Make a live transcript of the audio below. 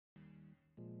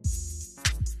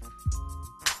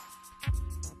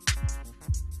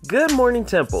Good morning,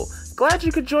 Temple. Glad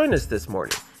you could join us this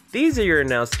morning. These are your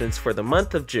announcements for the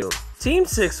month of June. Team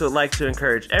 6 would like to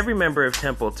encourage every member of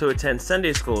Temple to attend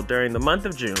Sunday school during the month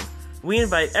of June. We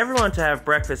invite everyone to have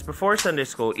breakfast before Sunday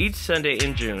school each Sunday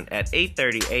in June at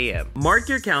 8:30 a.m. Mark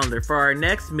your calendar for our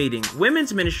next meeting,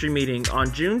 Women's Ministry meeting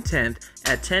on June 10th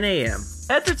at 10 a.m.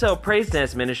 Head to Toe Praise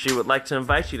Dance Ministry would like to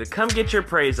invite you to come get your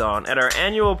praise on at our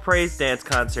annual Praise Dance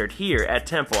concert here at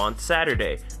Temple on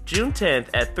Saturday, June 10th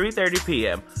at 3:30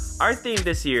 p.m. Our theme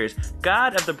this year is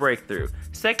God of the Breakthrough,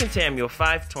 2 Samuel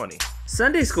 5:20.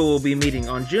 Sunday school will be meeting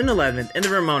on June 11th in the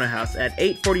Ramona House at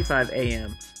 8:45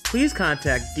 a.m. Please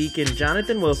contact Deacon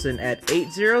Jonathan Wilson at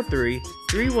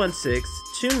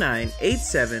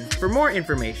 803-316-2987 for more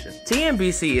information.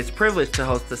 TMBC is privileged to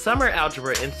host the Summer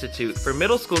Algebra Institute for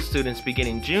middle school students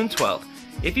beginning June 12th.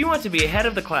 If you want to be ahead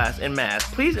of the class in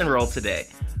math, please enroll today.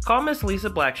 Call Miss Lisa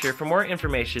Blackshear for more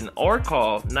information or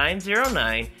call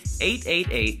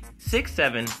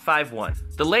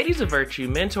 909-888-6751. The Ladies of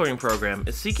Virtue Mentoring Program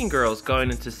is seeking girls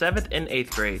going into 7th and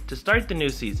 8th grade to start the new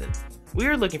season. We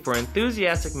are looking for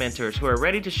enthusiastic mentors who are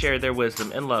ready to share their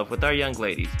wisdom and love with our young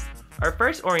ladies. Our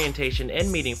first orientation and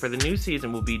meeting for the new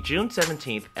season will be June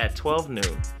 17th at 12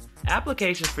 noon.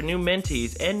 Applications for new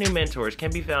mentees and new mentors can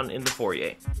be found in the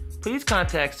foyer. Please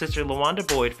contact Sister LaWanda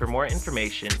Boyd for more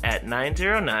information at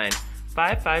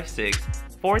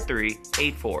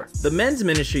 909-556-4384. The men's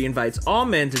ministry invites all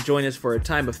men to join us for a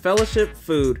time of fellowship,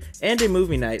 food, and a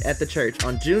movie night at the church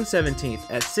on June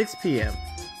 17th at 6 p.m.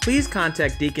 Please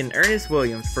contact Deacon Ernest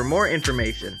Williams for more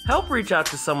information. Help reach out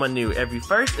to someone new every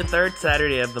first and third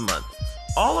Saturday of the month.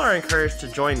 All are encouraged to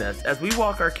join us as we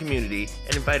walk our community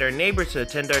and invite our neighbors to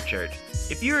attend our church.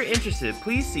 If you are interested,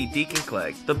 please see Deacon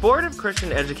Clegg. The Board of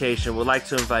Christian Education would like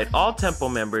to invite all Temple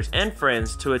members and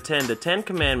friends to attend the 10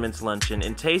 Commandments Luncheon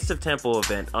and Taste of Temple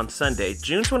event on Sunday,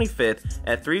 June 25th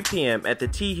at 3 p.m. at the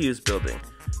T. Hughes Building.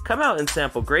 Come out and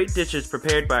sample great dishes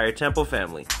prepared by our Temple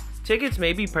family. Tickets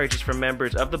may be purchased from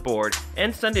members of the board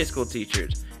and Sunday school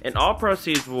teachers, and all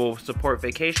proceeds will support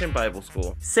Vacation Bible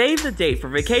School. Save the date for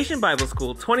Vacation Bible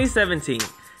School 2017.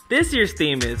 This year's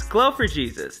theme is Glow for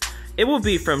Jesus. It will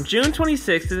be from June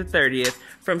 26th to the 30th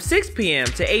from 6 p.m.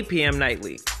 to 8 p.m.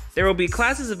 nightly. There will be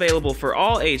classes available for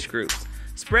all age groups.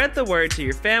 Spread the word to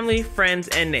your family, friends,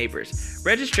 and neighbors.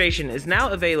 Registration is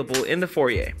now available in the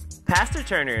foyer. Pastor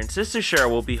Turner and Sister Cheryl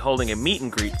will be holding a meet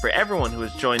and greet for everyone who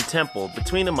has joined Temple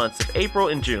between the months of April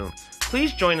and June.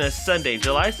 Please join us Sunday,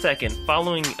 July 2nd,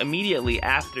 following immediately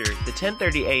after the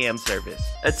 10:30 a.m. service.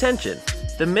 Attention!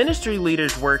 The Ministry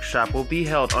Leaders Workshop will be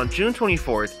held on June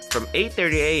 24th from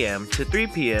 8:30 a.m. to 3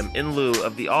 p.m. in lieu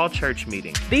of the all-church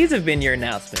meeting. These have been your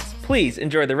announcements. Please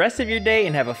enjoy the rest of your day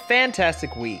and have a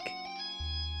fantastic week.